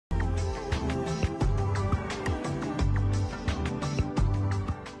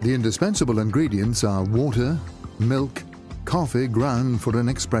The indispensable ingredients are water, milk, coffee ground for an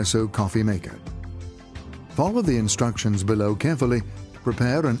espresso coffee maker. Follow the instructions below carefully to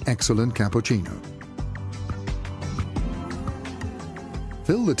prepare an excellent cappuccino.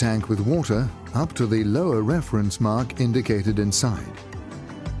 Fill the tank with water up to the lower reference mark indicated inside.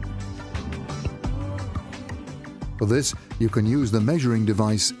 For this, you can use the measuring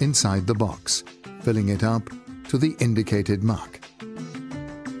device inside the box, filling it up to the indicated mark.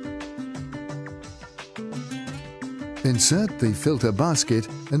 Insert the filter basket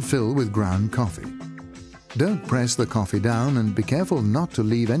and fill with ground coffee. Don't press the coffee down and be careful not to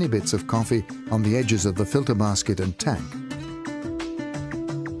leave any bits of coffee on the edges of the filter basket and tank.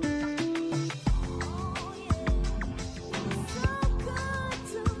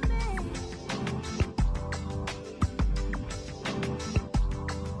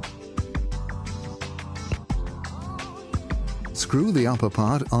 Screw the upper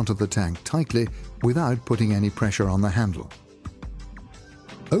part onto the tank tightly without putting any pressure on the handle.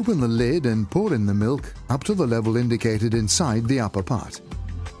 Open the lid and pour in the milk up to the level indicated inside the upper part.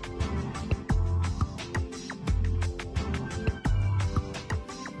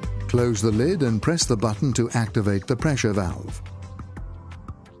 Close the lid and press the button to activate the pressure valve.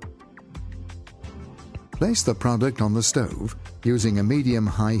 Place the product on the stove using a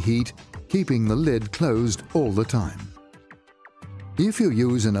medium-high heat, keeping the lid closed all the time. If you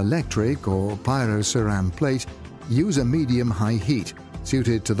use an electric or pyroceram plate, use a medium-high heat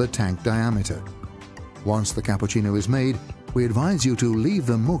suited to the tank diameter. Once the cappuccino is made, we advise you to leave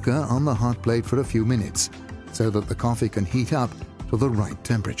the mukka on the hot plate for a few minutes so that the coffee can heat up to the right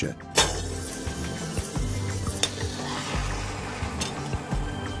temperature.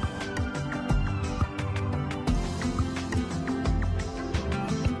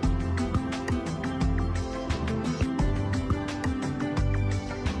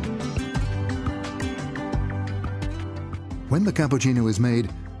 When the cappuccino is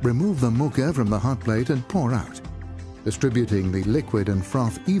made, remove the mukka from the hot plate and pour out, distributing the liquid and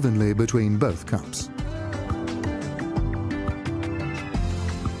froth evenly between both cups.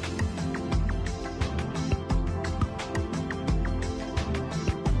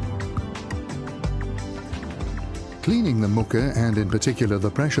 Cleaning the mukka, and in particular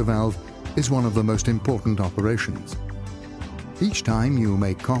the pressure valve, is one of the most important operations. Each time you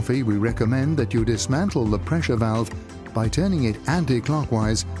make coffee, we recommend that you dismantle the pressure valve by turning it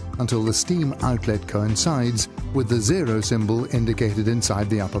anti-clockwise until the steam outlet coincides with the zero symbol indicated inside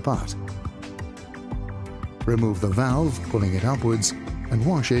the upper part. Remove the valve, pulling it upwards, and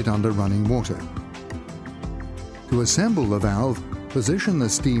wash it under running water. To assemble the valve, position the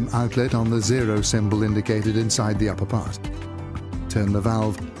steam outlet on the zero symbol indicated inside the upper part. Turn the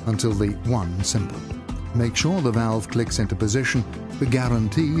valve until the 1 symbol. Make sure the valve clicks into position to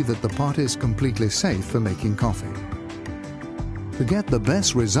guarantee that the pot is completely safe for making coffee. To get the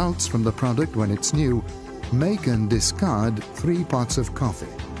best results from the product when it's new, make and discard 3 pots of coffee,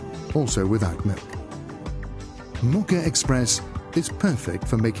 also without milk. Mukka Express is perfect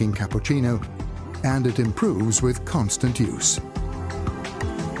for making cappuccino, and it improves with constant use.